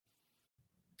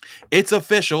It's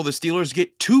official. The Steelers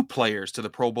get 2 players to the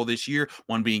Pro Bowl this year,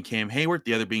 one being Cam Heyward,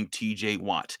 the other being TJ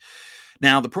Watt.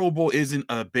 Now, the Pro Bowl isn't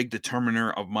a big determiner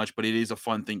of much, but it is a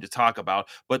fun thing to talk about.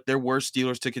 But there were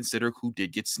Steelers to consider who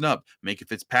did get snubbed. Minka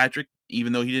Fitzpatrick,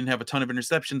 even though he didn't have a ton of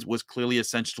interceptions, was clearly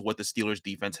essential to what the Steelers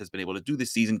defense has been able to do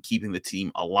this season, keeping the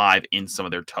team alive in some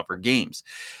of their tougher games.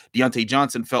 Deontay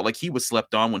Johnson felt like he was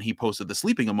slept on when he posted the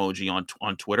sleeping emoji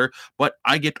on Twitter, but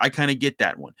I kind of get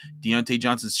that one. Deontay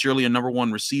Johnson's surely a number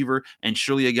 1 receiver and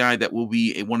surely a guy that will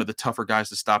be one of the tougher guys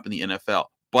to stop in the NFL.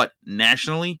 But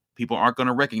nationally, people aren't going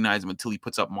to recognize him until he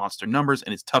puts up monster numbers,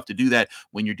 and it's tough to do that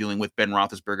when you're dealing with Ben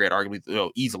Roethlisberger at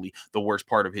arguably easily the worst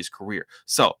part of his career.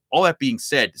 So, all that being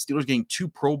said, the Steelers getting 2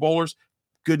 Pro Bowlers.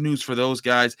 Good news for those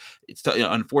guys. It's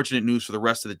unfortunate news for the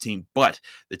rest of the team, but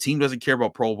the team doesn't care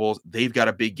about Pro Bowls. They've got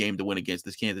a big game to win against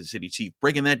this Kansas City Chiefs.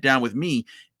 Breaking that down with me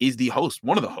is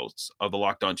one of the hosts of the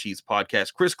Locked On Chiefs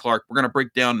podcast, Chris Clark. We're going to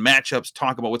break down matchups,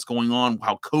 talk about what's going on,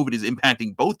 how COVID is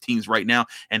impacting both teams right now,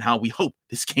 and how we hope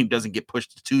this game doesn't get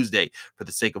pushed to Tuesday for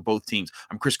the sake of both teams.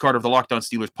 I'm Chris Carter of the Locked On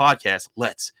Steelers podcast.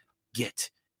 Let's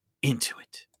get into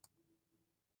it.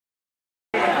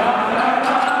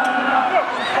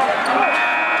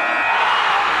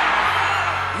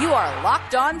 You are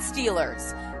Locked On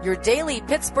Steelers, your daily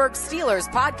Pittsburgh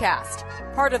Steelers podcast,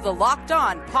 part of the Locked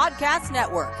On Podcast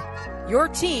Network, your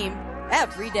team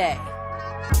every day.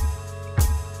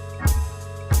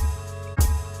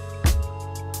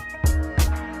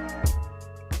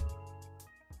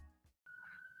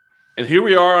 And here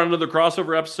we are on another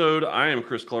crossover episode. I am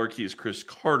Chris Clark. He is Chris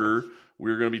Carter.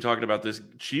 We're going to be talking about this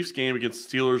Chiefs game against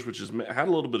the Steelers, which has had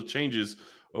a little bit of changes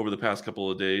over the past couple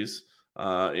of days.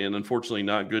 And unfortunately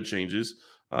not good changes,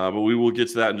 but we will get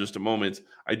to that in just a moment.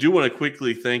 I do want to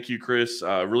quickly thank you, Chris.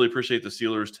 Really appreciate the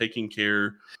Steelers taking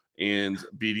care and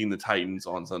beating the Titans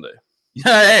on Sunday.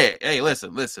 Hey,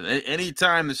 listen.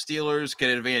 Anytime the Steelers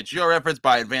can advance your efforts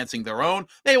by advancing their own,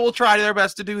 they will try their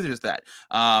best to do just that.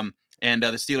 And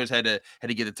the Steelers had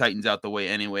to get the Titans out the way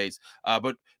anyways.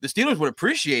 But the Steelers would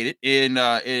appreciate it in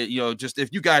just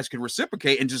if you guys could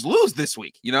reciprocate and just lose this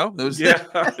week. I don't know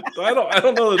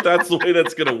that that's the way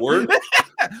that's going to work.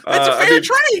 It's a fair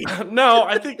trade. No,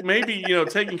 I think maybe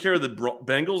taking care of the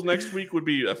Bengals next week would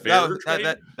be a fair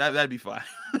trade. That'd be fine.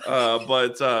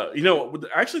 But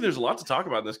actually, there's a lot to talk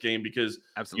about in this game because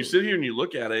Absolutely. You sit here and you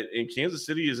look at it, and Kansas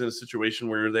City is in a situation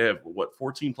where they have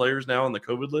 14 players now on the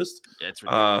COVID list. Yeah, it's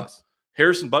ridiculous.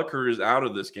 Harrison Butker is out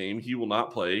of this game. He will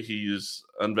not play. He is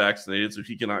unvaccinated, so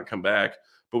he cannot come back.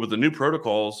 But with the new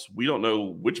protocols, we don't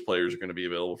know which players are going to be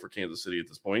available for Kansas City at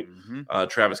this point. Mm-hmm.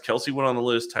 Travis Kelce went on the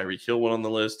list. Tyreek Hill went on the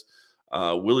list.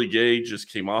 Willie Gay just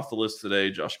came off the list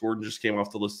today. Josh Gordon just came off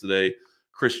the list today.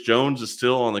 Chris Jones is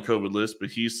still on the COVID list, but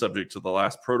he's subject to the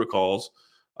last protocols.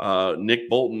 Nick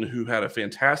Bolton, who had a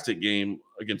fantastic game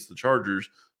against the Chargers,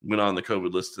 went on the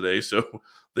COVID list today. So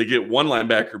they get one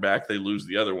linebacker back. They lose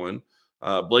the other one.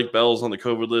 Blake Bell's on the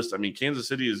COVID list. I mean, Kansas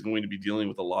City is going to be dealing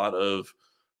with a lot of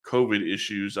COVID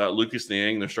issues. Lucas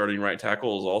Niang, their starting right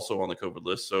tackle, is also on the COVID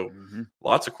list. So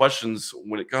lots of questions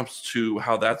when it comes to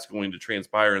how that's going to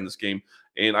transpire in this game.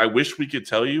 And I wish we could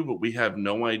tell you, but we have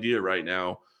no idea right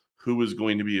now who is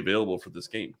going to be available for this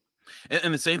game.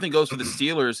 And the same thing goes for the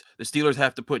Steelers. The Steelers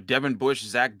have to put Devin Bush,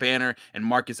 Zach Banner, and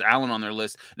Marcus Allen on their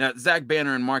list. Now, Zach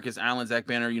Banner and Marcus Allen, Zach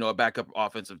Banner, a backup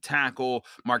offensive tackle.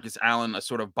 Marcus Allen, a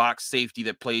sort of box safety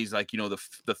that plays like,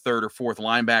 the third or fourth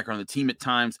linebacker on the team at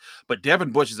times. But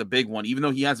Devin Bush is a big one. Even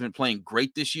though he hasn't been playing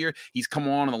great this year, he's come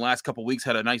on in the last couple of weeks,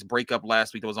 had a nice breakup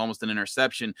last week that was almost an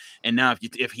interception. And now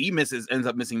if he ends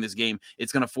up missing this game,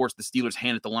 it's going to force the Steelers'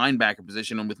 hand at the linebacker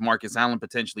position. And with Marcus Allen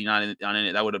potentially not in it,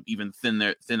 that would have even thin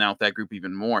out that group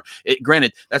even more.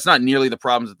 Granted, that's not nearly the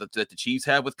problems that the Chiefs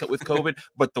have with COVID,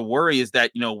 but the worry is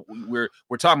that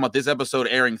we're talking about this episode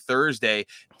airing Thursday.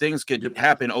 Things could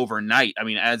happen overnight. I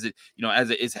mean,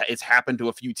 it's happened to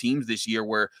a few teams this year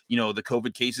where the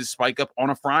COVID cases spike up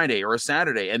on a Friday or a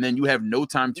Saturday, and then you have no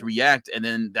time to react, and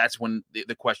then that's when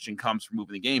the question comes for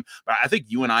moving the game. But I think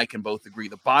you and I can both agree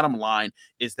the bottom line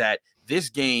is that this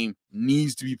game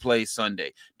needs to be played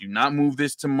Sunday. Do not move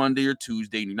this to Monday or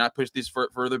Tuesday. Do not push this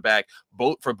further back.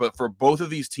 For both of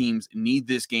these teams need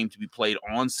this game to be played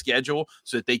on schedule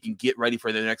so that they can get ready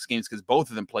for their next games, because both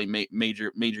of them play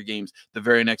major games the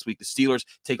very next week. The Steelers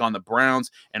take on the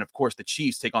Browns, and of course the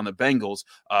Chiefs take on the Bengals,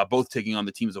 both taking on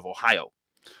the teams of Ohio.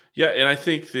 Yeah, and I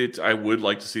think that I would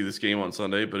like to see this game on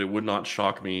Sunday, but it would not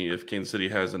shock me if Kansas City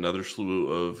has another slew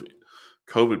of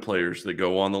COVID players that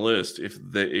go on the list if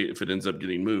it ends up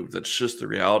getting moved. That's just the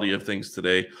reality of things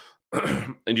today.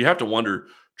 And you have to wonder,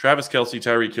 Travis Kelce,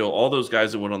 Tyreek Hill, all those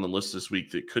guys that went on the list this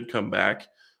week that could come back,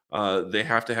 they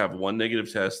have to have one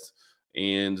negative test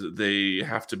and they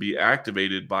have to be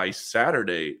activated by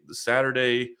Saturday. The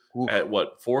Saturday Oof. at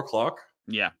what, 4:00?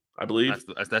 Yeah, I believe.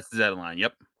 that's the deadline.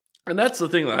 Yep. And that's the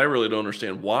thing that I really don't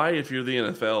understand. Why, if you're the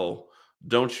NFL,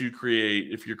 don't you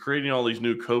if you're creating all these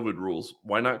new COVID rules,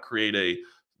 why not create a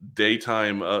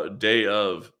daytime, day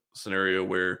of scenario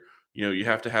where, you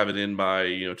have to have it in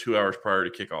by, 2 hours prior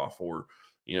to kickoff, or,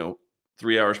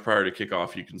 3 hours prior to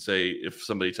kickoff, you can say if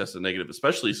somebody tested negative,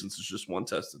 especially since it's just one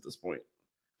test at this point.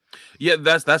 Yeah,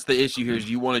 that's the issue here, is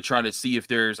you want to try to see if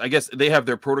there's, I guess they have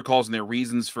their protocols and their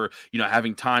reasons for,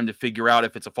 having time to figure out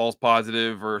if it's a false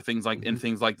positive or things like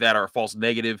that, or a false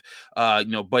negative.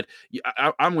 But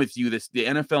I'm with you. The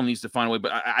NFL needs to find a way.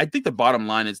 But I think the bottom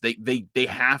line is they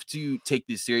have to take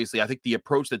this seriously. I think the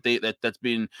approach that's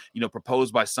been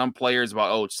proposed by some players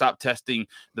about, stop testing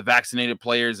the vaccinated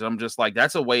players. And I'm just like,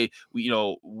 that's a way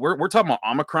we're talking about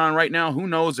Omicron right now. Who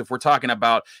knows if we're talking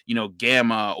about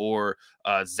Gamma or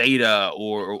Zeta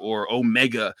or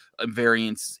Omega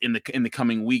variants in the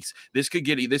coming weeks. This could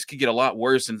get a lot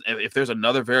worse, and if there's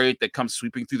another variant that comes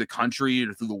sweeping through the country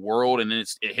or through the world, and then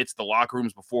it hits the locker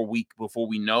rooms before we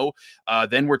know,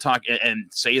 then we're talking, and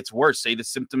say it's worse. Say the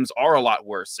symptoms are a lot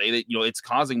worse. Say that it's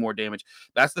causing more damage.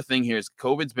 That's the thing here, is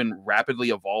COVID's been rapidly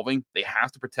evolving. They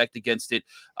have to protect against it.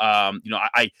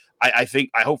 I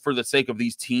hope for the sake of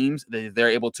these teams that they're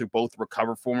able to both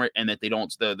recover from it and that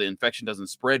the infection doesn't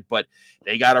spread. But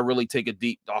they got to really take a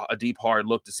deep hard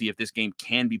look to see if this game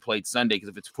can be played Sunday, because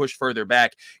if it's pushed further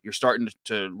back, you're starting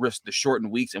to risk the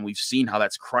shortened weeks, and we've seen how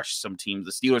that's crushed some teams.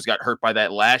 The Steelers got hurt by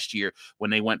that last year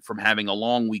when they went from having a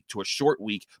long week to a short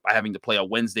week by having to play a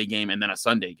Wednesday game and then a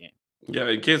Sunday game. Yeah,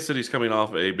 and Kansas City's coming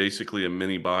off basically a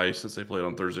mini bye since they played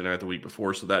on Thursday night the week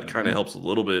before, so that kind of helps a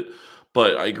little bit.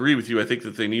 But I agree with you. I think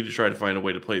that they need to try to find a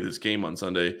way to play this game on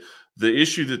Sunday. The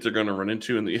issue that they're going to run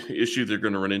into, and the issue they're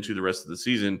going to run into the rest of the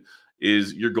season,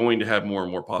 is you're going to have more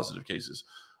and more positive cases.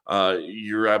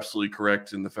 You're absolutely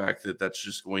correct in the fact that that's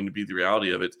just going to be the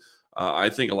reality of it. I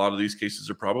think a lot of these cases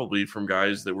are probably from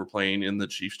guys that were playing in the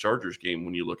Chiefs-Chargers game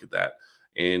when you look at that.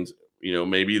 And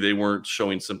maybe they weren't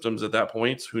showing symptoms at that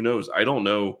point. Who knows? I don't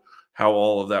know how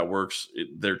all of that works.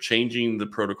 They're changing the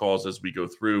protocols as we go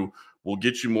through. We'll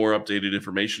get you more updated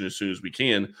information as soon as we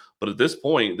can. But at this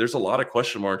point, there's a lot of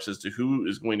question marks as to who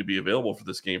is going to be available for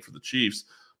this game for the Chiefs.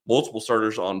 Multiple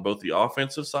starters on both the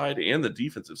offensive side and the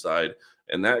defensive side.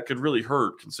 And that could really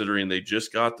hurt, considering they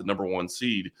just got the number 1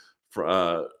 seed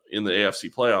in the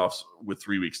AFC playoffs with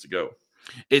 3 weeks to go.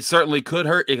 It certainly could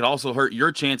hurt. It could also hurt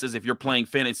your chances if you're playing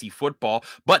fantasy football.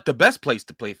 But the best place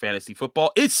to play fantasy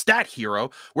football is Stat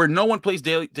Hero, where no one plays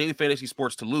daily fantasy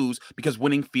sports to lose, because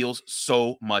winning feels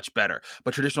so much better.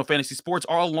 But traditional fantasy sports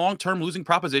are a long-term losing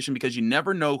proposition, because you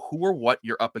never know who or what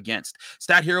you're up against.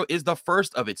 Stat Hero is the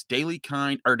first of its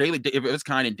kind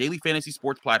in daily fantasy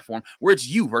sports platform, where it's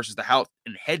you versus the house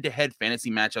in head-to-head fantasy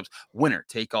matchups, winner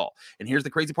take all. And here's the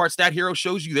crazy part: Stat Hero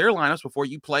shows you their lineups before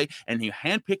you play, and you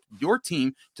handpick your team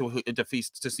to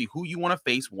see who you want to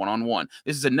face one-on-one.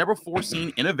 This is a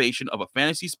never-before-seen innovation of a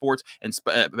fantasy sports and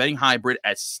betting hybrid,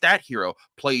 as Stat Hero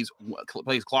plays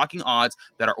clocking odds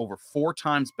that are over 4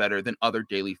 times better than other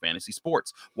daily fantasy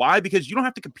sports. Why? Because you don't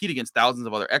have to compete against thousands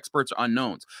of other experts or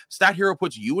unknowns. Stat Hero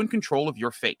puts you in control of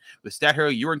your fate. With Stat Hero,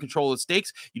 you're in control of the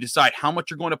stakes. You decide how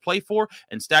much you're going to play for,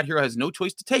 and Stat Hero has no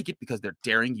choice to take it, because they're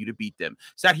daring you to beat them.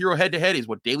 Stat Hero head-to-head is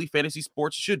what daily fantasy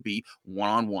sports should be,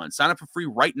 one-on-one. Sign up for free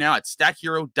right now at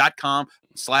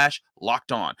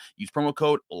stathero.com/lockedon. Use promo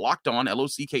code LOCKEDON,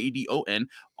 LOCKEDON,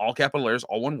 all capital letters,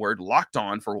 all one word, locked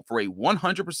on, for a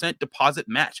 100% deposit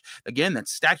match. Again,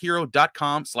 that's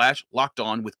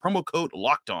stathero.com/lockedon with promo code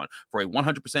LOCKEDON for a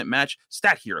 100% match.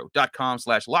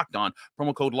 Stathero.com/lockedon,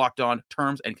 promo code LOCKEDON.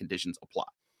 Terms and conditions apply.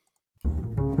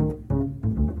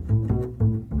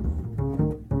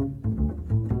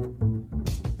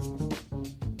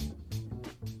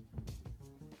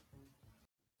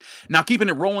 Now, keeping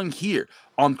it rolling here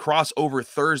on Crossover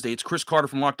Thursday, it's Chris Carter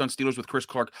from Locked On Steelers with Chris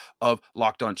Clark of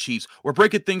Locked On Chiefs. We're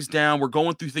breaking things down. We're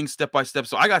going through things step by step.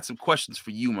 So I got some questions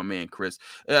for you, my man, Chris.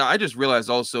 I just realized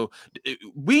also,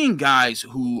 being guys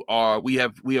who are, we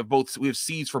have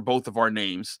C's for both of our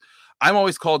names. I'm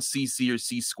always called CC or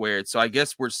C squared, so I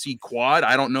guess we're C quad.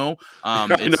 I don't know. I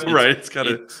know, right? It's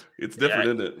different,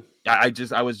 isn't it? I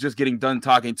was just getting done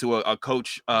talking to a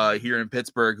coach here in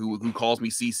Pittsburgh who calls me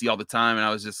CC all the time, and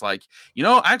I was just like,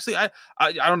 actually, I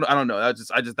don't know.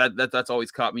 That's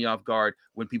always caught me off guard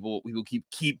when people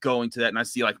keep going to that, and I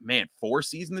see like, man, 4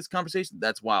 C's in this conversation.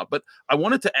 That's wild. But I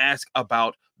wanted to ask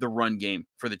about the run game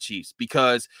for the Chiefs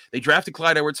because they drafted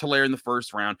Clyde Edwards-Helaire in the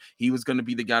first round. He was going to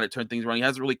be the guy to turn things around. He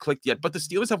hasn't really clicked yet, but the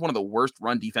Steelers have one of the worst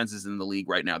run defenses in the league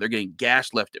right now. They're getting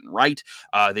gashed left and right.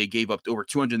 They gave up over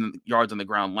 200 yards on the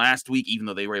ground last week, even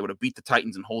though they were able to beat the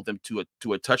Titans and hold them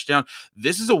to a touchdown.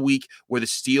 This is a week where the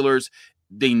Steelers,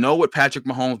 they know what Patrick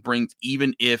Mahomes brings,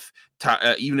 even if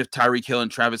Tyreek Hill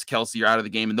and Travis Kelce are out of the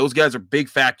game, and those guys are big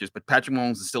factors. But Patrick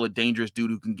Mahomes is still a dangerous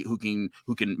dude who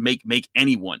can make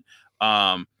anyone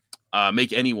a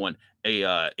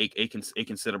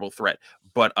considerable threat.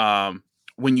 But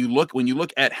when you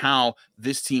look at how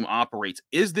this team operates,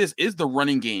 is the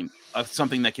running game of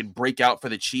something that could break out for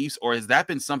the Chiefs, or has that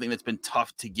been something that's been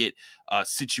tough to get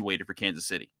situated for Kansas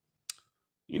City?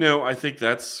 I think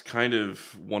that's kind of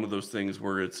one of those things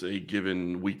where it's a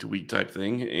given week to week type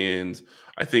thing. And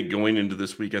I think going into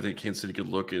this week, I think Kansas City could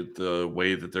look at the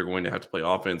way that they're going to have to play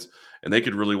offense, and they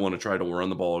could really want to try to run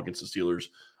the ball against the Steelers.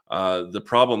 The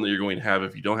problem that you're going to have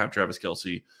if you don't have Travis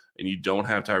Kelce and you don't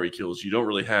have Tyreek Hill is you don't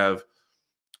really have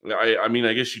 – I mean,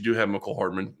 I guess you do have McCole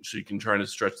Hardman, so you can try to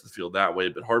stretch the field that way,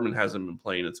 but Hardman hasn't been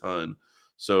playing a ton.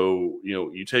 So,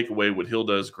 you take away what Hill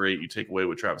does great, you take away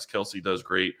what Travis Kelce does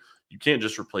great. You can't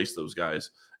just replace those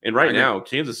guys. And right now,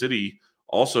 Kansas City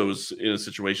also is in a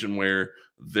situation where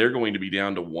they're going to be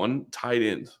down to one tight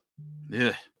end.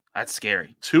 Yeah, that's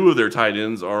scary. 2 of their tight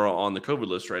ends are on the COVID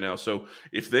list right now. So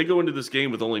if they go into this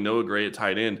game with only Noah Gray at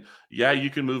tight end, yeah, you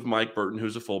can move Mike Burton,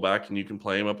 who's a fullback, and you can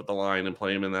play him up at the line and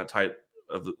play him in that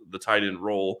the tight end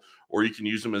role, or you can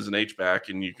use him as an H-back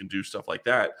and you can do stuff like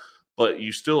that. But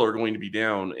you still are going to be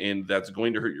down, and that's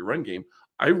going to hurt your run game.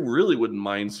 I really wouldn't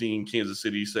mind seeing Kansas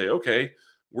City say, okay,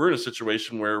 we're in a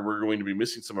situation where we're going to be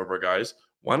missing some of our guys.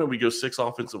 Why don't we go 6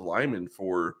 offensive linemen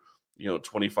for,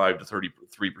 25 to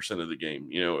 33% of the game,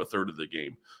 a third of the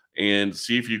game, and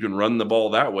see if you can run the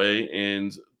ball that way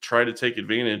and try to take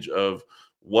advantage of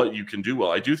what you can do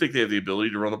well. I do think they have the ability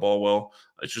to run the ball well.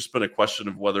 It's just been a question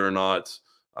of whether or not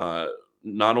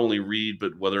only Reed,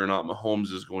 but whether or not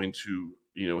Mahomes is going to,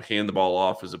 hand the ball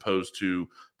off as opposed to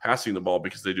passing the ball,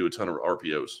 because they do a ton of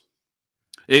RPOs.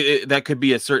 That could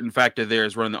be a certain factor there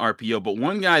is running the RPO. But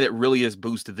one guy that really has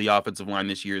boosted the offensive line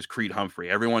this year is Creed Humphrey.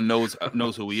 Everyone knows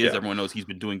who he is. Yeah. Everyone knows he's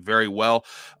been doing very well.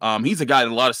 He's a guy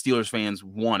that a lot of Steelers fans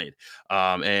wanted.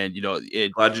 Glad you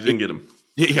didn't get him.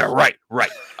 Yeah, right.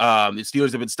 The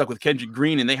Steelers have been stuck with Kendrick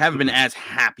Green, and they haven't been as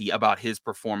happy about his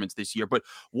performance this year. But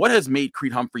what has made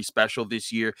Creed Humphrey special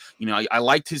this year? I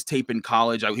liked his tape in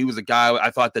college. He was a guy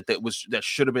I thought that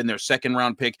should have been their second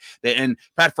round pick. And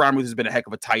Pat Freiermuth has been a heck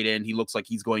of a tight end. He looks like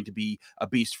he's going to be a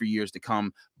beast for years to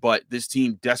come. But this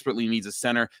team desperately needs a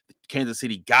center. Kansas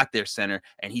City got their center,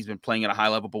 and he's been playing at a high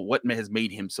level. But what has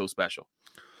made him so special?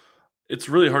 It's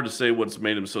really hard to say what's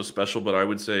made him so special, but I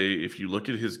would say if you look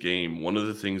at his game, one of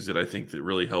the things that I think that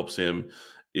really helps him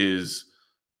is,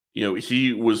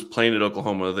 he was playing at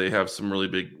Oklahoma. They have some really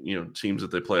big, teams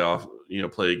that they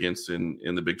play against in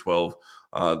the Big 12.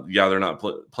 They're not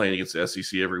playing against the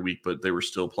SEC every week, but they were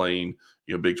still playing,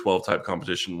 Big 12 type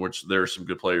competition, which there are some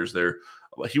good players there.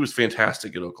 He was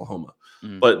fantastic at Oklahoma.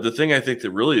 But the thing I think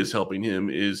that really is helping him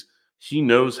is he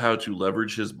knows how to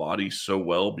leverage his body so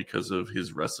well because of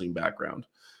his wrestling background.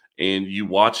 And you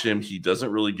watch him, he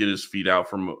doesn't really get his feet out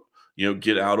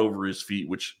get out over his feet,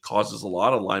 which causes a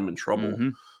lot of lineman trouble. Mm-hmm.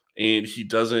 And he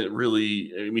doesn't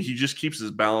really, he just keeps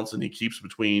his balance, and he keeps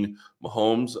between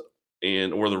Mahomes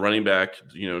or the running back,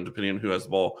 depending on who has the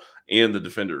ball, and the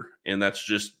defender. And that's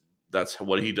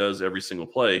what he does every single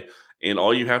play. And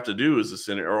all you have to do as a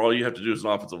center, or all you have to do as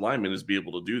an offensive lineman, is be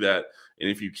able to do that.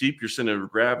 And if you keep your center of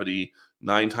gravity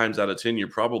 9 times out of 10, you're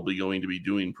probably going to be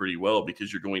doing pretty well,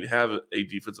 because you're going to have a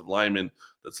defensive lineman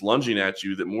that's lunging at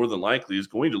you that more than likely is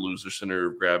going to lose their center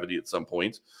of gravity at some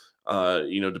point,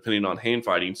 depending on hand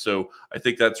fighting. So I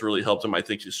think that's really helped him. I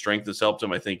think his strength has helped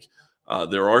him. I think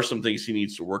there are some things he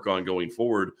needs to work on going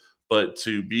forward. But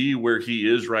to be where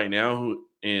he is right now,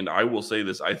 and I will say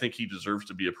this, I think he deserves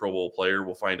to be a Pro Bowl player.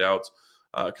 We'll find out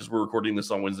because we're recording this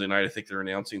on Wednesday night. I think they're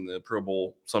announcing the Pro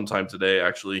Bowl sometime today,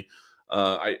 actually.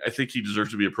 I think he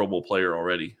deserves to be a Pro Bowl player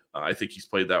already. I think he's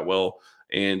played that well,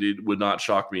 and it would not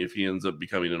shock me if he ends up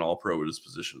becoming an All-Pro at his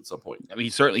position at some point. He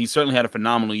certainly had a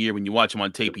phenomenal year. When you watch him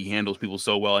on tape, he handles people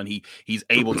so well, and he's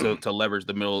able to leverage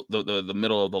the middle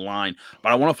of the line.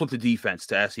 But I want to flip the defense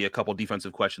to ask you a couple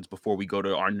defensive questions before we go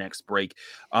to our next break.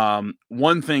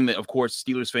 One thing that, of course,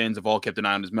 Steelers fans have all kept an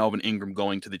eye on is Melvin Ingram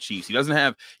going to the Chiefs. He doesn't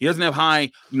have high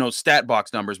stat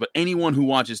box numbers, but anyone who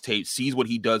watches tape sees what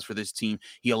he does for this team.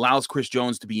 He allows Chris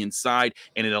Jones to be inside,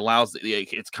 and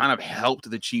it's kind of helped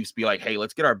the Chiefs be like, hey,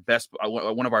 let's get our best,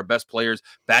 one of our best players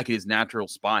back in his natural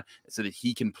spot so that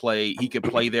he can play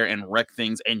there and wreck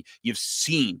things. And you've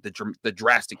seen the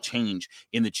drastic change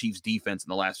in the Chiefs defense in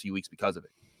the last few weeks because of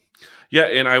it. Yeah,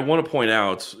 and I want to point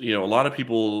out, a lot of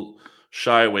people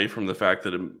shy away from the fact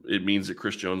that it means that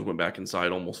Chris Jones went back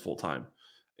inside almost full time.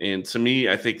 And to me,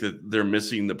 I think that they're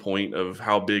missing the point of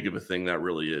how big of a thing that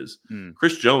really is.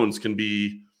 Chris Jones can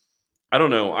be, I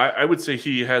don't know, I would say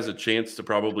he has a chance to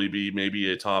probably be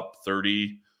maybe a top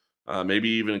 30, maybe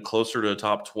even closer to a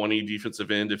top 20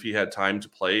 defensive end if he had time to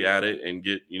play at it and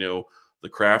get, the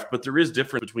craft. But there is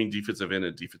difference between defensive end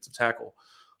and defensive tackle.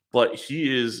 But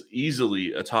he is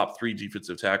easily a top 3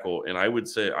 defensive tackle. And I would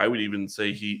even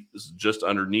say he is just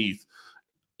underneath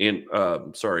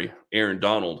Aaron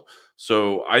Donald.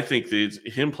 So I think that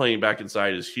him playing back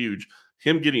inside is huge.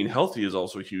 Him getting healthy is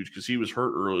also huge because he was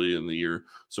hurt early in the year.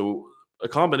 So a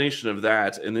combination of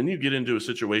that, and then you get into a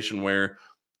situation where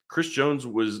Chris Jones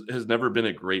has never been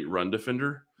a great run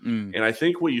defender. And I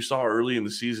think what you saw early in the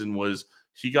season was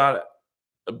he got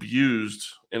abused,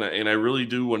 and I really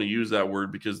do want to use that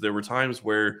word because there were times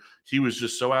where he was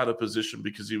just so out of position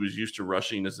because he was used to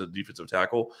rushing as a defensive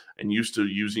tackle and used to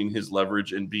using his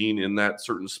leverage and being in that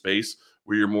certain space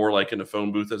where you're more like in a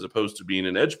phone booth as opposed to being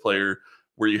an edge player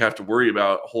where you have to worry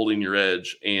about holding your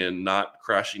edge and not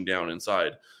crashing down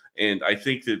inside. And I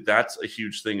think that that's a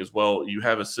huge thing as well. You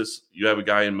have a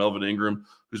guy in Melvin Ingram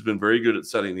who's been very good at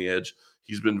setting the edge.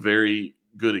 He's been very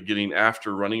good at getting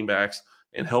after running backs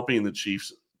and helping the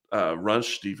Chiefs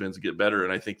rush defense get better.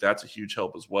 And I think that's a huge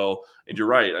help as well. And you're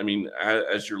right. I mean,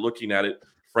 as you're looking at it,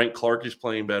 Frank Clark is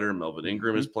playing better. Melvin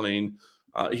Ingram is playing.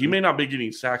 He may not be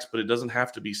getting sacks, but it doesn't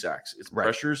have to be sacks. It's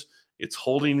pressures. It's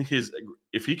holding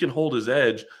if he can hold his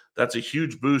edge, that's a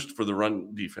huge boost for the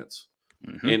run defense.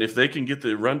 And if they can get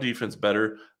the run defense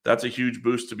better, that's a huge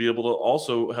boost to be able to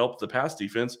also help the pass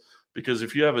defense. Because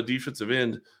if you have a defensive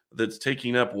end that's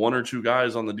taking up 1 or 2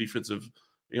 guys on the defensive,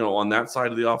 on that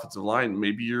side of the offensive line,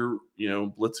 maybe you're,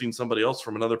 blitzing somebody else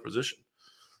from another position.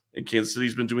 And Kansas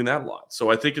City's been doing that a lot.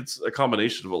 So I think it's a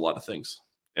combination of a lot of things.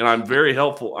 And I'm very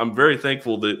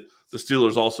thankful that the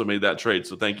Steelers also made that trade.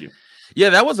 So thank you. Yeah,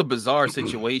 that was a bizarre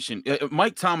situation.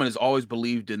 Mike Tomlin has always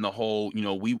believed in the whole,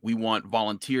 we want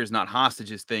volunteers, not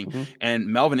hostages thing. And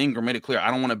Melvin Ingram made it clear, I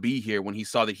don't want to be here when he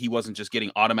saw that he wasn't just getting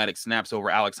automatic snaps over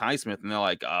Alex Highsmith. And they're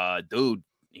like, dude,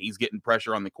 he's getting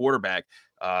pressure on the quarterback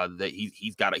that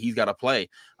he's got to play.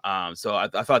 So I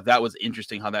thought that was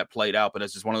interesting how that played out. But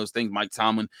it's just one of those things. Mike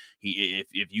Tomlin,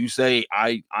 if you say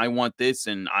I want this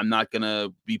and I'm not gonna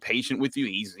be patient with you,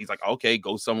 he's like, okay,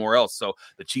 go somewhere else. So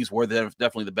the Chiefs were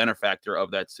definitely the benefactor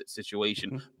of that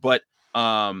situation. But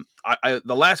the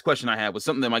last question I had was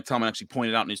something that Mike Tomlin actually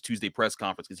pointed out in his Tuesday press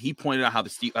conference, because he pointed out how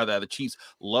the Chiefs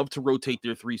love to rotate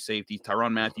their 3 safeties: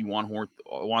 Tyrann Mathieu,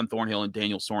 Juan Thornhill, and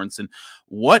Daniel Sorensen.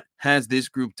 What has this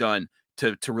group done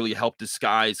to really help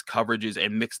disguise coverages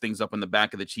and mix things up in the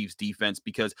back of the Chiefs defense?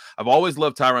 Because I've always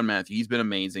loved Tyrann Mathieu. He's been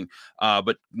amazing.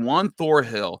 But Juan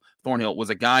Thornhill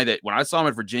was a guy that when I saw him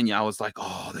at Virginia, I was like,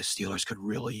 oh, the Steelers could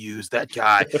really use that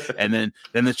guy. And then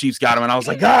the Chiefs got him and I was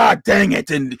like, dang it.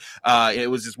 And it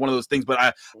was just one of those things.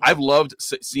 But I've loved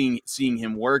seeing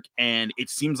him work. And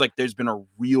it seems like there's been a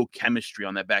real chemistry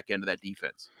on that back end of that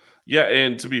defense. Yeah,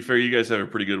 and to be fair, you guys have a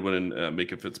pretty good one in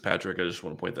Micah Fitzpatrick. I just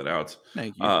want to point that out.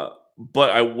 Thank you.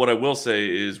 But what I will say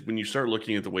is when you start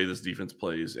looking at the way this defense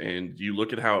plays and you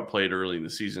look at how it played early in the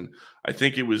season, I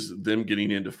think it was them getting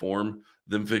into form,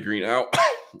 them figuring out,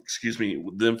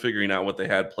 them figuring out what they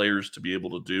had players to be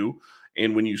able to do.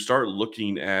 And when you start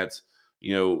looking at,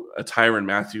 a Tyrann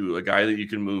Mathieu, a guy that you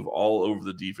can move all over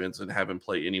the defense and have him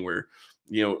play anywhere,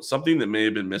 something that may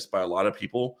have been missed by a lot of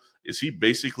people is he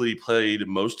basically played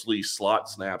mostly slot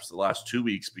snaps the last 2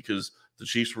 weeks because the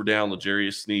Chiefs were down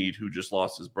L'Jarius Sneed, who just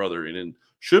lost his brother, and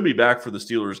should be back for the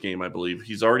Steelers game, I believe.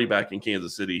 He's already back in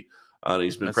Kansas City, and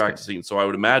he's been practicing. Good. So I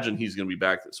would imagine he's going to be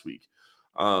back this week.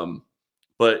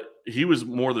 But he was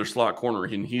more their slot corner,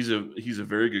 and he's a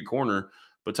very good corner.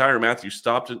 But Tyrann Mathieu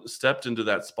stepped into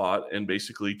that spot and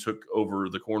basically took over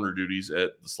the corner duties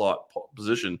at the slot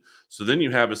position. So then you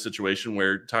have a situation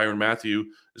where Tyrann Mathieu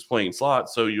is playing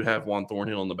slot, so you have Juan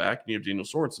Thornhill in the back, and you have Daniel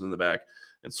Sorensen in the back.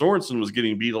 And Sorensen was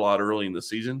getting beat a lot early in the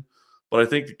season, but I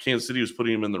think that Kansas City was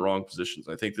putting him in the wrong positions.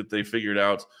 I think that they figured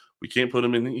out we can't put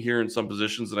him in here in some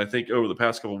positions, and I think over the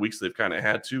past couple of weeks they've kind of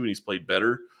had to, and he's played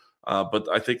better. But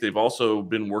I think they've also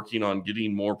been working on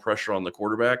getting more pressure on the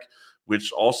quarterback,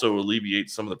 which also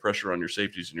alleviates some of the pressure on your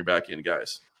safeties and your back end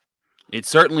guys. It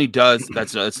certainly does.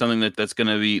 That's something that's going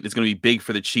to be big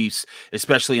for the Chiefs,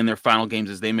 especially in their final games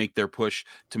as they make their push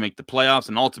to make the playoffs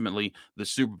and ultimately the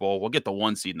Super Bowl. We'll get the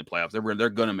 1 seed in the playoffs. They're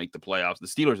going to make the playoffs. The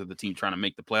Steelers are the team trying to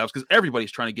make the playoffs because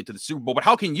everybody's trying to get to the Super Bowl. But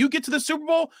how can you get to the Super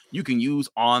Bowl? You can use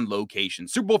On Location.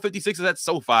 Super Bowl 56 is at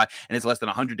SoFi and it's less than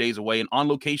 100 days away. And On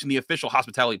Location, the official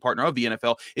hospitality partner of the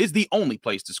NFL, is the only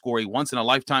place to score a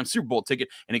once-in-a-lifetime Super Bowl ticket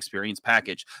and experience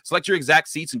package. Select your exact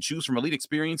seats and choose from elite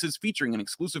experiences featuring an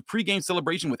exclusive pregame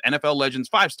celebration with NFL legends,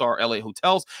 5-star LA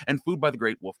hotels, and food by the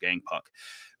great Wolfgang Puck.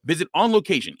 Visit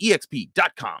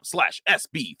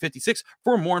onlocationexp.com/SB56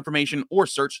 for more information or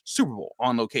search Super Bowl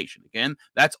On Location. Again,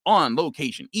 that's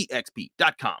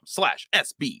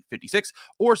onlocationexp.com/SB56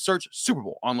 or search Super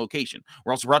Bowl On Location.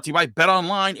 We're also brought to you by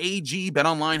BetOnline AG.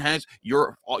 BetOnline has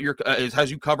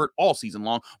has you covered all season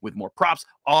long with more props,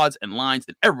 odds, and lines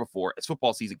than ever before as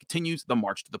football season continues the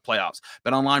march to the playoffs.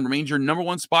 BetOnline remains your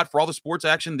 #1 spot for all the sports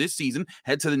action this season.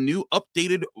 Head to the new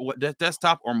updated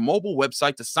desktop or mobile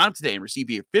website to sign up today and receive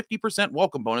a 50%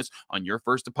 welcome bonus on your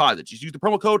first deposit. Just use the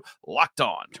promo code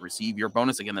LOCKEDON to receive your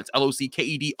bonus. Again, that's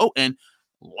LOCKEDON,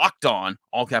 locked on,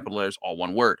 all capital letters, all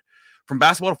one word. From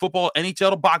basketball to football, NHL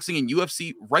to boxing, and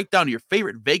UFC, right down to your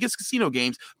favorite Vegas casino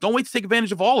games, don't wait to take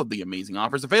advantage of all of the amazing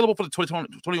offers available for the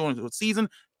 2021 season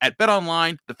at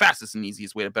BetOnline, the fastest and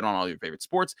easiest way to bet on all your favorite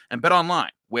sports, and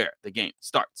BetOnline, where the game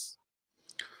starts.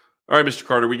 All right, Mr.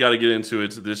 Carter, we got to get into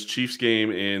it. This Chiefs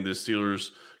game and the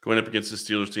Steelers going up against the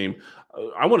Steelers team.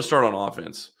 I want to start on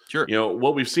offense. Sure. You know,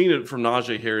 what we've seen from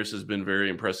Najee Harris has been very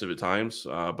impressive at times,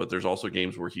 but there's also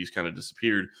games where he's kind of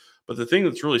disappeared. But the thing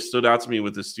that's really stood out to me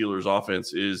with the Steelers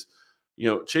offense is, you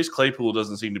know, Chase Claypool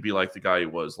doesn't seem to be like the guy he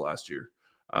was last year.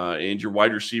 And your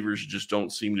wide receivers just don't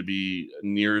seem to be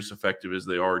near as effective as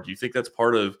they are. Do you think that's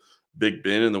part of Big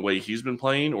Ben and the way he's been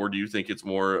playing, or do you think it's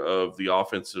more of the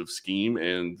offensive scheme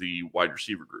and the wide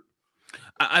receiver group?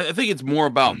 I think it's more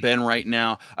about Ben right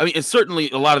now. I mean, it's certainly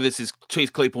a lot of this is Chase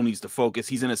Claypool needs to focus.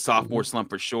 He's in a sophomore slump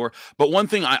for sure. But one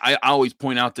thing I always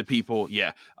point out to people,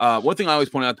 is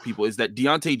that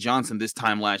Deontay Johnson this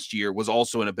time last year was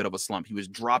also in a bit of a slump. He was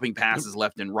dropping passes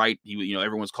left and right.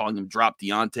 Everyone's calling him Drop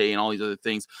Deontay and all these other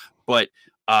things. But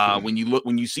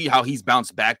when you see how he's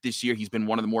bounced back this year, he's been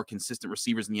one of the more consistent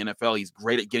receivers in the NFL. He's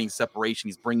great at getting separation.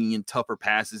 He's bringing in tougher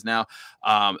passes now.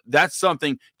 That's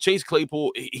something. Chase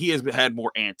Claypool, he has had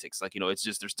more antics. It's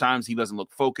just there's times he doesn't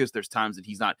look focused. There's times that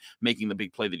he's not making the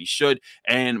big play that he should.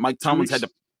 And Mike Tomlin's had to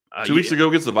 2 weeks ago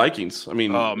against the Vikings. I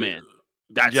mean, oh man,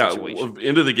 that situation.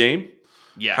 End of the game.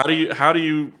 Yeah. How do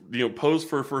you pose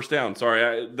for a first down?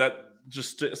 Sorry, that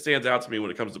just stands out to me when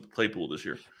it comes to Claypool this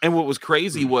year. And what was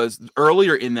crazy was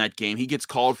earlier in that game, he gets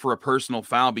called for a personal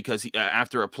foul because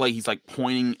after a play, he's like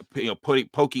poking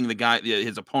the guy,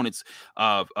 his opponent's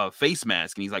face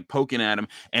mask, and he's like poking at him,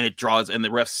 and it draws, and the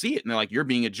refs see it, and they're like, "You're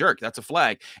being a jerk. That's a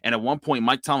flag." And at one point,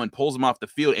 Mike Tomlin pulls him off the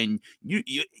field, and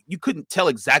you couldn't tell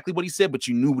exactly what he said, but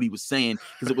you knew what he was saying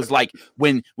because it was like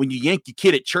when you yank your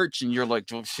kid at church, and you're like,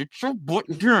 "Don't sit your butt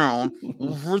down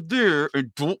over there,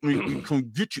 and don't make me come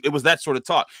get you." It was that sort of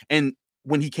talk. And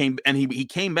when he came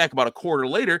back about a quarter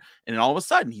later, and then all of a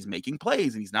sudden he's making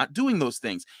plays and he's not doing those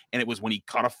things. And it was when he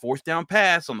caught a 4th down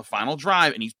pass on the final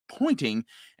drive and he's pointing,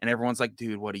 and everyone's like,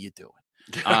 "Dude, what are you doing?"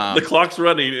 The clock's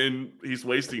running and he's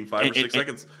wasting 5 or 6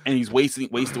 seconds. And he's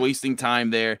wasting time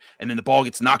there. And then the ball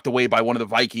gets knocked away by one of the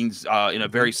Vikings in a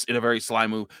very sly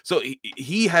move. So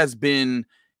he has been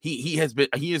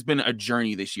a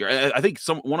journey this year. I think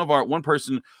one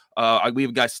person. We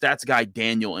have a guy, stats guy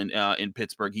Daniel in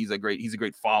Pittsburgh. He's a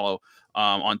great follow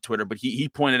on Twitter. But he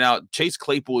pointed out Chase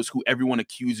Claypool is who everyone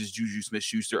accuses Juju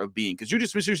Smith-Schuster of being, because Juju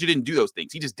Smith-Schuster didn't do those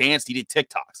things. He just danced. He did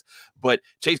TikToks. But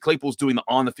Chase Claypool's doing the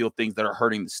on the field things that are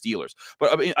hurting the Steelers.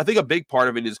 But I mean, I think a big part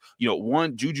of it is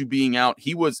one, Juju being out.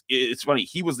 It's funny.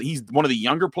 He's one of the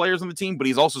younger players on the team, but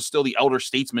he's also still the elder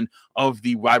statesman of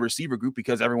the wide receiver group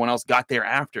because everyone else got there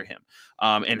after him.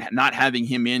 And not having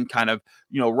him in kind of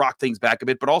rock things back a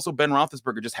bit, but also Ben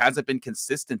Roethlisberger just hasn't been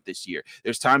consistent this year.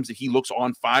 There's times that he looks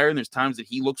on fire and there's times that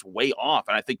he looks way off.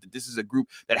 And I think that this is a group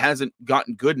that hasn't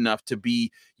gotten good enough to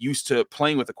be used to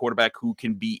playing with a quarterback who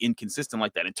can be inconsistent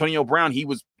like that. Antonio Brown, he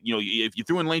was, if you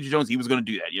threw in Landry Jones, he was going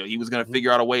to do that. He was going to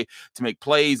figure out a way to make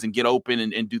plays and get open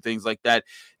and do things like that.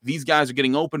 These guys are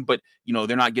getting open, but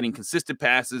they're not getting consistent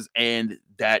passes, and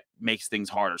that makes things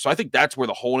harder. So I think that's where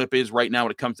the holdup is right now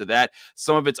when it comes to that.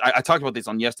 Some of it's I talked about this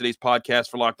on yesterday's podcast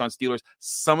for Locked On Steelers.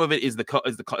 Some of it is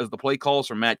the play calls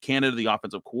from Matt Canada, the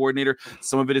offensive coordinator.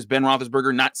 Some of it is Ben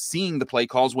Roethlisberger not seeing the play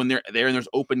calls when they're there and there's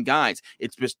open guys.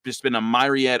 It's just been a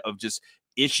myriad of just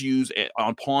issues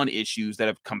on pawn issues that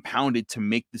have compounded to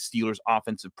make the Steelers'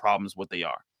 offensive problems what they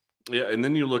are. Yeah, and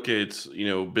then you look at,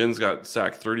 Ben's got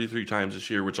sacked 33 times this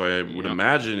year, which I would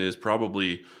imagine is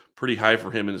probably pretty high for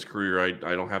him in his career. I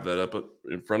don't have that up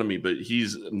in front of me, but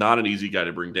he's not an easy guy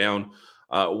to bring down.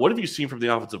 What have you seen from the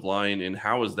offensive line, and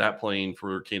how is that playing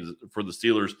for the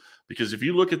Steelers? Because if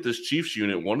you look at this Chiefs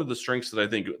unit, one of the strengths that I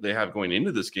think they have going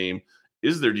into this game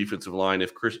is their defensive line,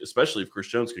 especially if Chris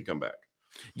Jones can come back.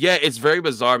 Yeah, it's very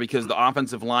bizarre because the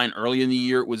offensive line early in the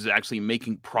year was actually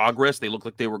making progress. They looked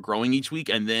like they were growing each week,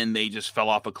 and then they just fell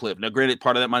off a cliff. Now, granted,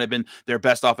 part of that might have been their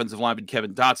best offensive lineman,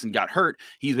 Kevin Dotson, got hurt.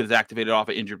 He's been activated off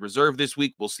of injured reserve this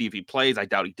week. We'll see if he plays. I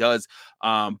doubt he does.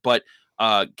 But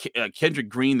Kendrick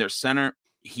Green, their center,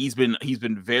 he's been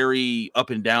very up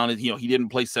and down. He didn't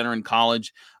play center in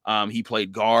college. He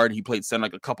played guard. He played center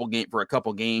like a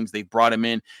couple games. They brought him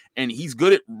in, and he's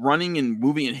good at running and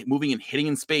moving and hitting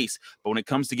in space. But when it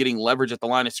comes to getting leverage at the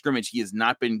line of scrimmage, he has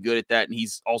not been good at that, and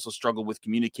he's also struggled with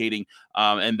communicating.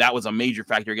 And that was a major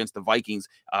factor against the Vikings.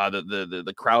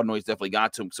 The crowd noise definitely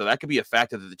got to him, so that could be a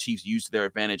factor that the Chiefs used to their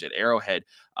advantage at Arrowhead.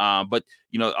 But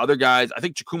other guys, I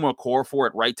think Chukwuma Okorafor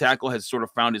at right tackle has sort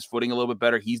of found his footing a little bit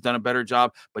better. He's done a better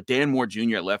job, but Dan Moore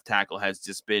Jr. at left tackle has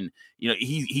just been,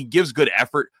 he gives good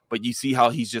effort, but you see how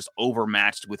he's just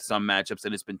overmatched with some matchups,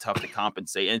 and it's been tough to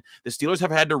compensate. And the Steelers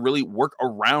have had to really work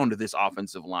around this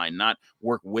offensive line, not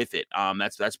work with it.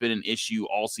 That's been an issue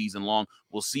all season long.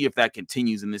 We'll see if that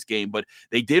continues in this game, but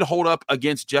they did hold up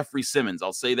against Jeffrey Simmons.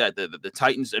 I'll say that the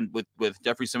Titans, and with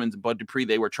Jeffrey Simmons and Bud Dupree,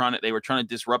 they were trying to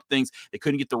disrupt things. They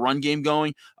couldn't get the run game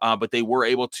going, but they were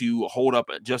able to hold up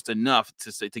just enough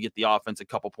to get the offense a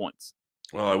couple points.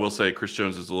 Well, I will say Chris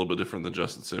Jones is a little bit different than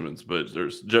Justin Simmons, but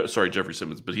Jeffrey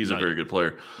Simmons, but he's a very good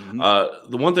player.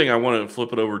 Mm-hmm. The one thing I want to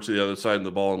flip it over to the other side of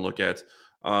the ball and look at,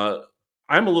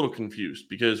 I'm a little confused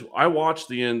because I watched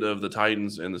the end of the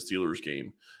Titans and the Steelers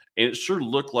game, and it sure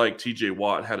looked like TJ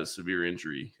Watt had a severe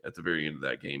injury at the very end of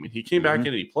that game. And he came back in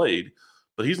and he played,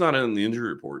 but he's not in the injury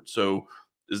report. So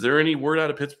is there any word out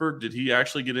of Pittsburgh? Did he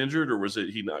actually get injured, or was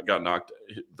it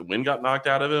the wind got knocked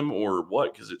out of him, or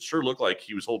what? Because it sure looked like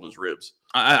he was holding his ribs.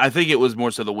 I think it was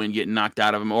more so the wind getting knocked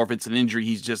out of him, or if it's an injury,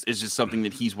 it's just something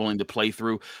that he's willing to play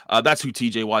through. That's who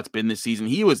TJ Watt's been this season.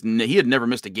 He had never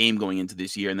missed a game going into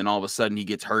this year, and then all of a sudden he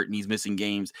gets hurt and he's missing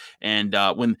games. And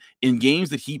when in games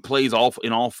that he plays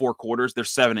in all 4 quarters, they're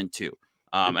 7-2.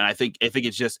 And I think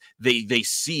it's just they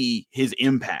see his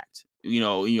impact.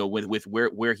 With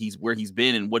where he's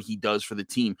been and what he does for the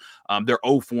team. They're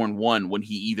 0-4-1 when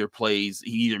he either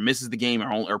misses the game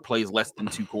or plays less than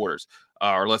 2 quarters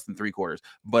or less than 3 quarters.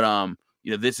 But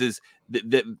this is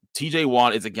TJ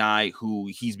Watt is a guy who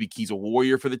he's a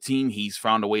warrior for the team. He's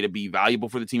found a way to be valuable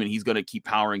for the team, and he's going to keep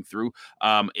powering through.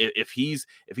 If he's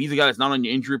a guy that's not on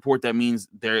your injury report, that means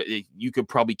you could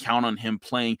probably count on him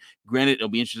playing. Granted, it'll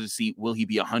be interesting to see, will he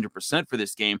be 100% for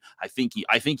this game? I think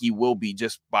he will be,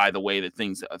 just by the way that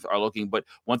things are looking. But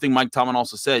one thing Mike Tomlin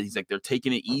also said, he's like, they're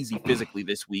taking it easy physically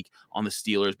this week on the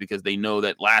Steelers because they know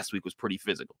that last week was pretty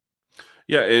physical.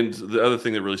 Yeah, and the other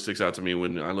thing that really sticks out to me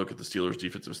when I look at the Steelers'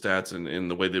 defensive stats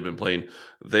and the way they've been playing,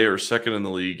 they are second in the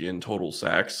league in total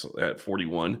sacks at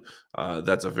 41.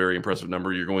 That's a very impressive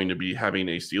number. You're going to be having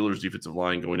a Steelers defensive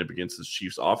line going up against this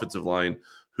Chiefs offensive line,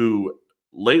 who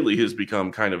lately has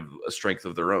become kind of a strength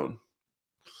of their own.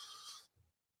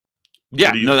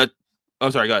 Yeah,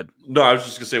 sorry, go ahead. No, I was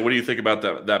just going to say, what do you think about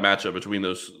that matchup between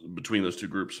those two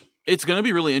groups? It's going to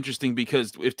be really interesting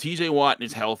because if TJ Watt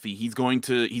is healthy, he's going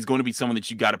to be someone that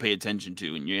you got to pay attention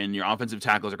to, and your offensive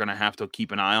tackles are going to have to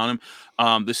keep an eye on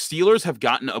him. The Steelers have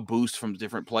gotten a boost from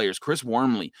different players. Chris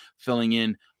Wormley filling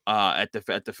in at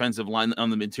defensive line, on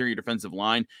the interior defensive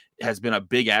line, has been a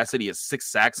big asset. He has 6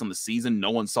 sacks on the season. No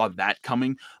one saw that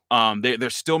coming. They're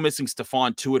still missing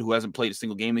Stephon Tuitt, who hasn't played a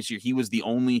single game this year. He was the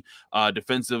only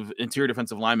interior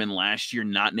defensive lineman last year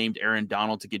not named Aaron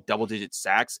Donald to get double-digit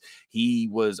sacks. He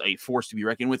was a force to be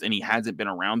reckoned with, and he hasn't been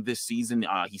around this season.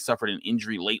 He suffered an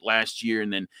injury late last year,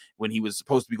 and then when he was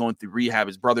supposed to be going through rehab,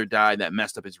 his brother died. That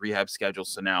messed up his rehab schedule,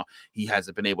 so now he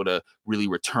hasn't been able to really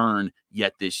return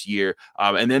yet this year.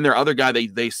 And then their other guy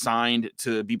they signed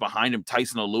to be behind him,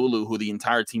 Tyson Alulu, who the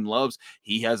entire team loves.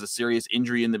 He has a serious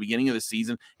injury in the beginning of the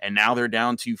season, and now they're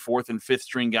down to 4th and 5th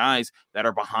string guys that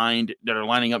are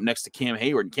lining up next to Cam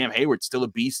Heyward. And Cam Heyward's still a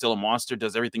beast, still a monster,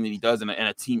 does everything that he does, and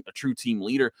a true team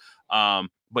leader.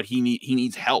 But he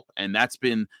needs help, and that's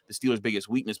been the Steelers' biggest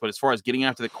weakness. But as far as getting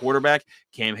after the quarterback,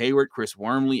 Cam Heyward, Chris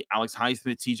Wormley, Alex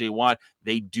Highsmith, T.J. Watt,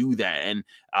 they do that, and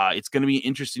it's going to be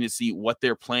interesting to see what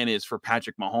their plan is for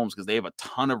Patrick Mahomes, because they have a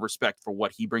ton of respect for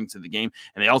what he brings to the game,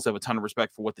 and they also have a ton of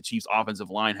respect for what the Chiefs' offensive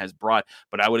line has brought.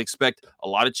 But I would expect a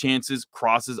lot of chances,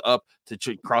 crossing up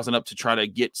to try to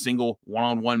get single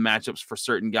one-on-one matchups for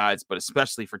certain guys, but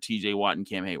especially for T.J. Watt and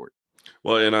Cam Heyward.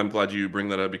 Well, and I'm glad you bring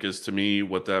that up, because to me,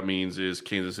 what that means is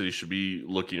Kansas City should be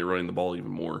looking at running the ball even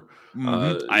more.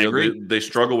 I agree. They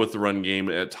struggle with the run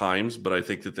game at times, but I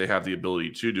think that they have the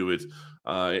ability to do it.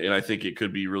 And I think it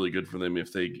could be really good for them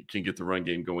if they can get the run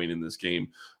game going in this game,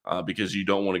 because you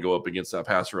don't want to go up against that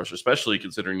pass rush, especially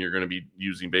considering you're going to be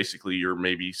using basically your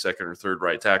maybe second or third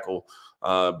right tackle,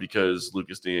 because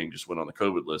Lucas Dieng just went on the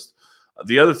COVID list.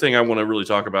 The other thing I want to really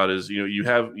talk about is,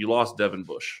 you lost Devin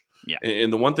Bush. Yeah.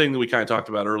 And the one thing that we kind of talked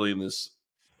about early in this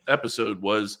episode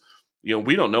was,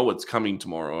 we don't know what's coming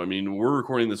tomorrow. I mean, we're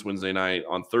recording this Wednesday night.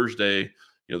 On Thursday,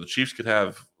 the Chiefs could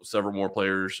have several more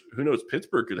players. Who knows?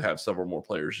 Pittsburgh could have several more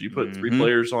players. You put 3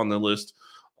 players on the list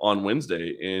on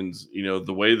Wednesday, and,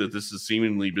 the way that this has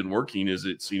seemingly been working is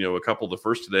it's, a couple the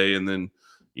first today, and then,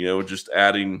 just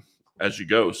adding as you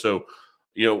go. So,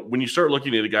 when you start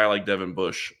looking at a guy like Devin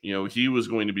Bush, he was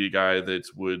going to be a guy that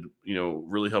would,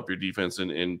 really help your defense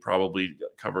and probably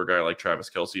cover a guy like Travis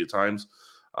Kelce at times.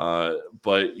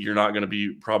 But you're not going to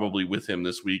be probably with him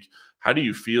this week. How do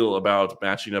you feel about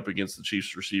matching up against the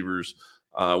Chiefs receivers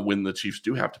when the Chiefs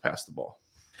do have to pass the ball?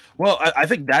 Well, I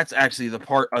think that's actually the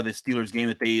part of the Steelers game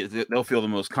that they'll feel the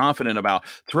most confident about.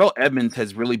 Terrell Edmunds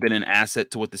has really been an asset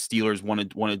to what the Steelers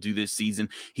want to do this season.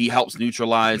 He helps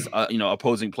neutralize,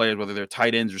 opposing players, whether they're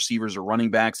tight ends, receivers, or running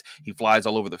backs. He flies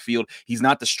all over the field. He's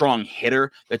not the strong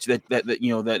hitter that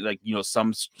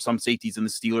some safeties in the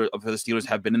Steelers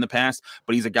have been in the past.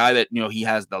 But he's a guy that he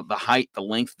has the height, the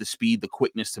length, the speed, the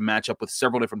quickness to match up with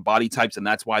several different body types, and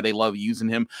that's why they love using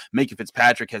him. Minkah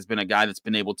Fitzpatrick has been a guy that's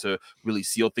been able to really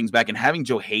seal things back, and having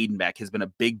Joe Hayden back has been a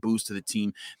big boost to the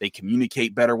team. They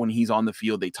communicate better when he's on the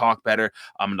field. They talk better.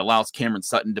 It allows Cameron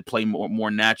Sutton to play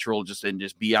more natural, just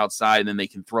be outside, and then they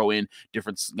can throw in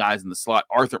different guys in the slot.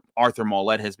 Arthur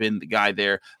Mollett has been the guy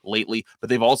there lately, but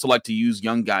they've also liked to use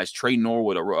young guys. Trey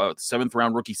Norwood, a 7th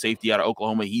round rookie safety out of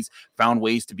Oklahoma, he's found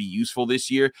ways to be useful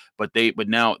this year. But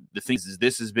now the thing is,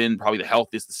 this has been probably the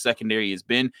healthiest the secondary has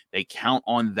been. They count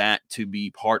on that to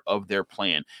be part of their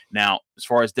plan. Now, as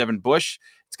far as Devin Bush,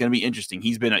 it's going to be interesting.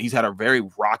 He's had a very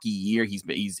rocky year.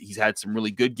 He's had some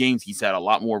really good games. He's had a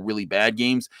lot more really bad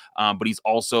games, but he's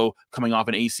also coming off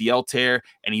an ACL tear,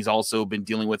 and he's also been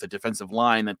dealing with a defensive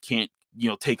line that can't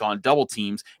take on double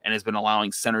teams, and has been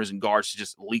allowing centers and guards to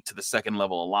just leak to the second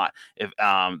level a lot. If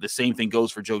the same thing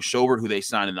goes for Joe Schobert, who they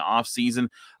signed in the offseason.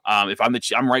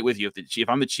 I'm right with you. If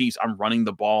I'm the Chiefs, I'm running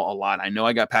the ball a lot. I know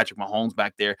I got Patrick Mahomes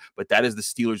back there, but that is the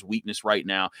Steelers' weakness right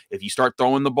now. If you start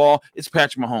throwing the ball, it's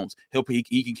Patrick Mahomes.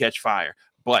 He can catch fire.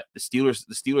 But the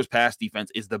Steelers pass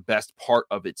defense is the best part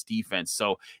of its defense.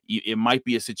 So it might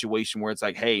be a situation where it's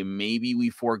like, hey, maybe we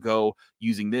forego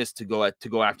using this to go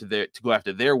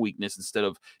after their weakness instead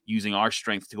of using our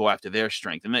strength to go after their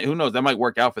strength. And who knows, that might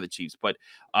work out for the Chiefs. But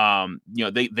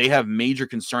they have major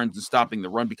concerns in stopping the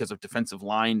run because of defensive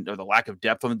line, or the lack of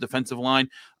depth on the defensive line.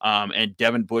 And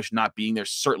Devin Bush not being there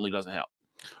certainly doesn't help.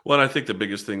 Well, and I think the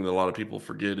biggest thing that a lot of people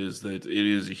forget is that it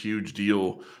is a huge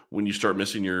deal when you start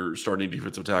missing your starting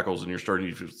defensive tackles, and your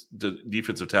starting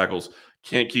defensive tackles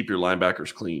can't keep your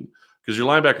linebackers clean, because your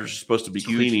linebackers are supposed to be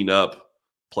cleaning up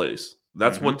plays.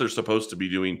 That's what they're supposed to be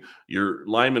doing. Your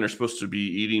linemen are supposed to be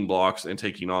eating blocks and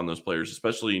taking on those players,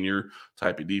 especially in your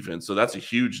type of defense. So that's a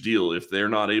huge deal. If they're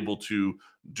not able to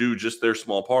do just their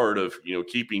small part of,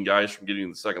 keeping guys from getting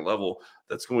to the second level,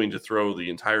 that's going to throw the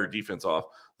entire defense off.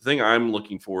 The thing I'm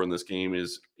looking for in this game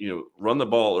is, run the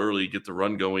ball early, get the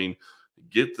run going,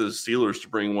 get the Steelers to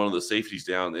bring one of the safeties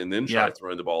down, and then try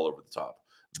throwing the ball over the top.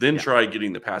 Then try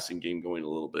getting the passing game going a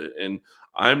little bit. And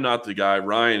I'm not the guy.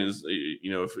 Ryan is,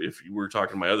 if you were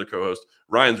talking to my other co-host,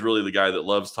 Ryan's really the guy that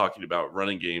loves talking about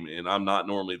running game, and I'm not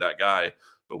normally that guy.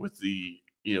 But with the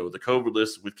COVID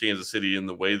list with Kansas City and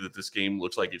the way that this game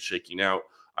looks like it's shaking out,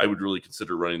 I would really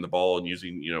consider running the ball and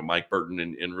using, Mike Burton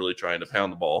and really trying to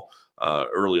pound the ball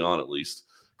early on at least.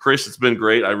 Chris, it's been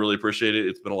great. I really appreciate it.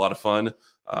 It's been a lot of fun.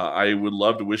 I would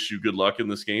love to wish you good luck in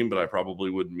this game, but I probably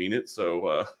wouldn't mean it.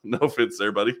 So no offense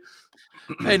there, buddy.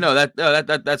 Hey, no,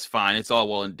 that's fine. It's all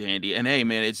well and dandy. And hey,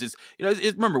 man, it's just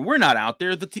remember, we're not out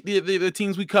there. The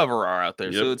teams we cover are out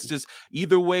there, so it's just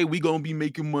either way we gonna be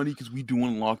making money because we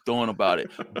doing Locked On about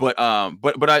it. But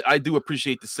I do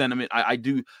appreciate the sentiment. I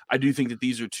do think that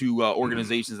these are two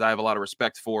organizations that I have a lot of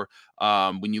respect for.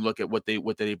 When you look at what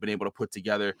they've been able to put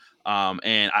together,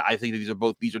 and I think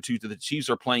that these are two that the Chiefs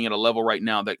are playing at a level right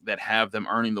now that have them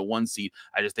earning the 1 seed.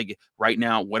 I just think right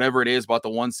now, whatever it is about the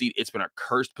 1 seed, it's been a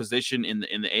cursed position in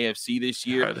the AFC this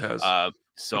year. Yeah, it has.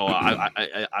 So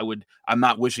I'm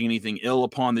not wishing anything ill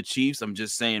upon the Chiefs. I'm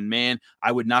just saying, man,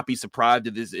 I would not be surprised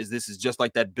if this is just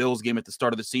like that Bills game at the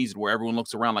start of the season where everyone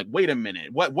looks around like, wait a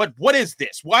minute, what is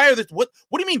this? Why are this? What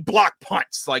do you mean block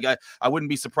punts? Like I wouldn't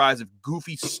be surprised if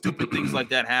goofy, stupid things like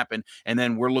that happen. And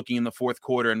then we're looking in the fourth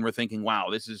quarter and we're thinking, wow,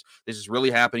 this is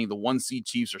really happening. The 1 seed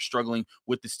Chiefs are struggling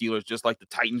with the Steelers, just like the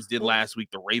Titans did last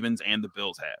week, the Ravens and the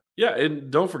Bills have. Yeah,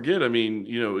 and don't forget, I mean,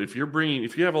 if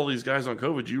you have all these guys on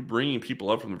COVID, you're bringing people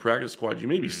up from the practice squad. You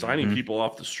may be signing people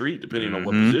off the street, depending on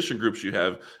what position groups you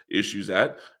have issues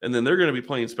at, and then they're going to be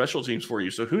playing special teams for you.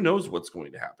 So who knows what's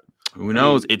going to happen? Who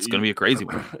knows? It's going to be a crazy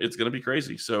one. It's going to be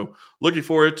crazy. So looking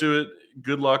forward to it.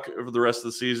 Good luck over the rest of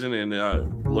the season,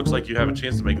 and looks like you have a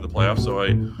chance to make the playoffs. So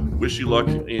I wish you luck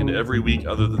in every week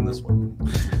other than this one.